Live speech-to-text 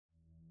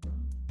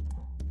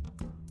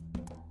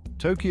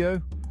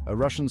Tokyo, a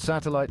Russian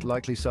satellite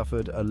likely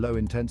suffered a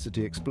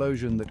low-intensity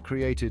explosion that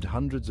created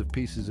hundreds of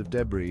pieces of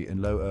debris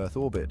in low Earth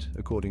orbit,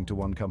 according to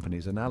one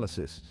company's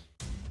analysis.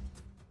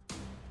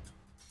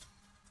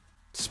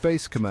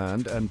 Space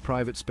Command and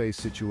private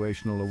space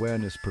situational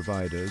awareness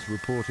providers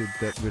reported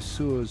that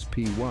Resurs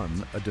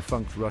P1, a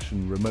defunct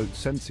Russian remote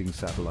sensing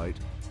satellite,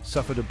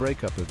 suffered a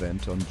breakup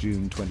event on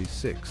June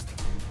 26th.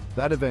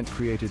 That event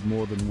created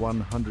more than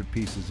 100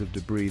 pieces of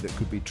debris that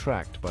could be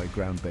tracked by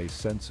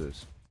ground-based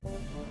sensors.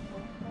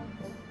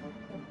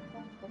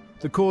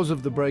 The cause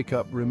of the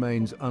breakup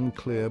remains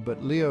unclear,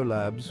 but Leo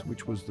Labs,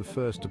 which was the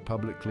first to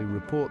publicly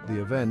report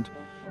the event,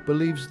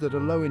 believes that a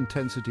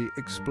low-intensity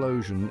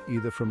explosion,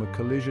 either from a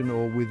collision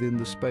or within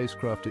the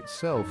spacecraft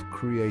itself,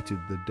 created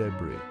the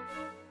debris.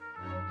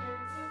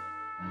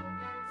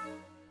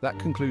 That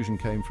conclusion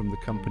came from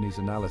the company's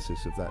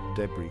analysis of that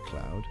debris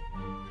cloud,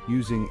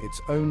 using its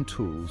own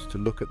tools to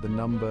look at the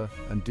number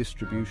and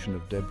distribution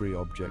of debris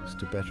objects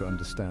to better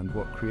understand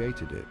what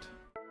created it.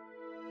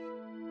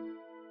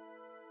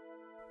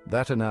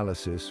 That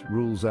analysis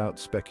rules out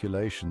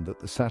speculation that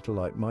the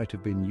satellite might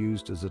have been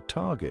used as a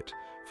target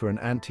for an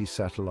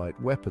anti-satellite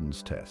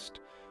weapons test,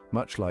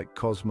 much like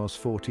Cosmos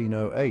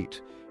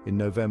 1408 in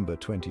November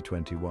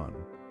 2021.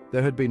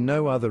 There had been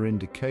no other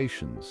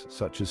indications,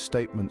 such as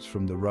statements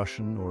from the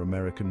Russian or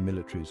American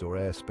militaries or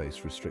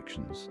airspace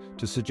restrictions,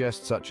 to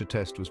suggest such a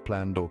test was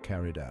planned or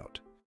carried out.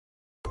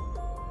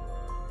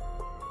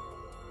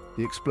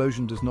 The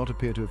explosion does not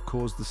appear to have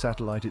caused the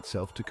satellite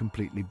itself to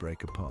completely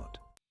break apart.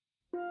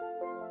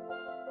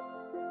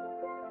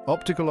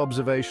 Optical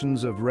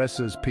observations of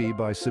Resurs P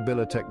by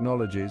Sibylla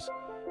Technologies,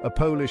 a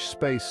Polish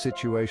space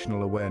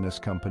situational awareness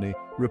company,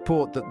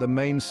 report that the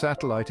main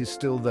satellite is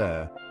still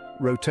there,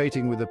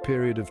 rotating with a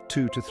period of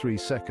 2 to 3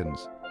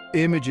 seconds.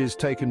 Images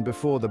taken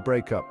before the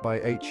breakup by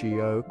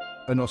HEO,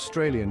 an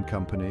Australian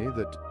company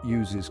that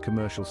uses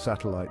commercial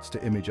satellites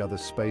to image other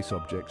space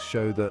objects,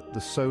 show that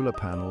the solar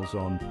panels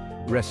on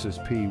Resurs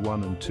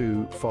P1 and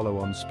 2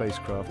 follow-on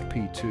spacecraft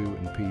P2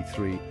 and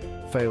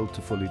P3 failed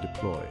to fully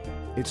deploy.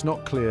 It's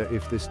not clear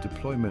if this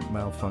deployment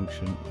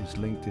malfunction is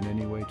linked in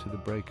any way to the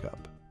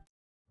breakup.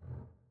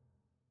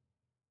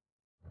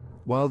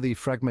 While the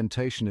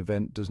fragmentation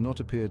event does not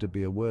appear to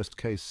be a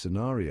worst-case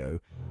scenario,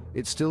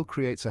 it still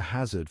creates a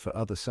hazard for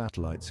other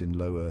satellites in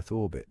low Earth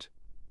orbit.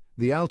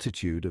 The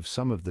altitude of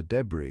some of the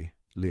debris,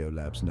 Leo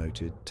Labs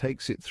noted,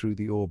 takes it through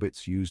the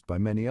orbits used by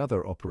many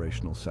other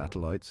operational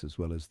satellites, as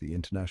well as the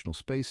International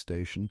Space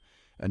Station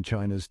and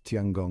China's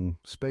Tiangong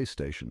Space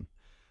Station.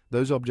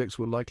 Those objects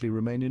will likely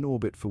remain in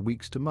orbit for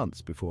weeks to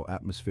months before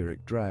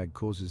atmospheric drag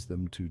causes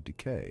them to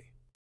decay.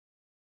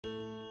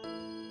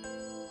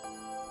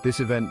 This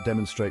event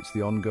demonstrates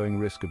the ongoing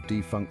risk of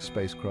defunct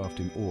spacecraft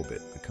in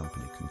orbit, the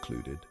company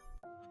concluded.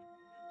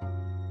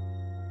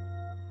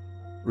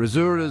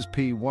 Resurs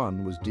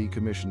P1 was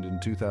decommissioned in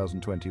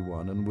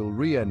 2021 and will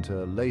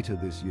re-enter later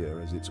this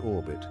year as its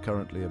orbit,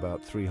 currently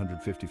about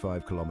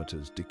 355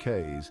 kilometers,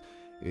 decays.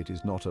 It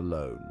is not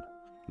alone,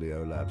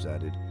 Leo Labs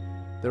added.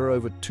 There are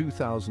over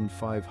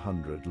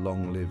 2,500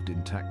 long-lived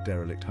intact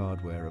derelict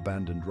hardware,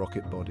 abandoned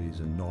rocket bodies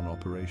and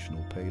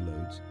non-operational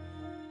payloads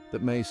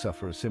that may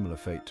suffer a similar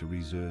fate to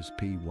Resurs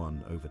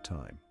P1 over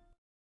time.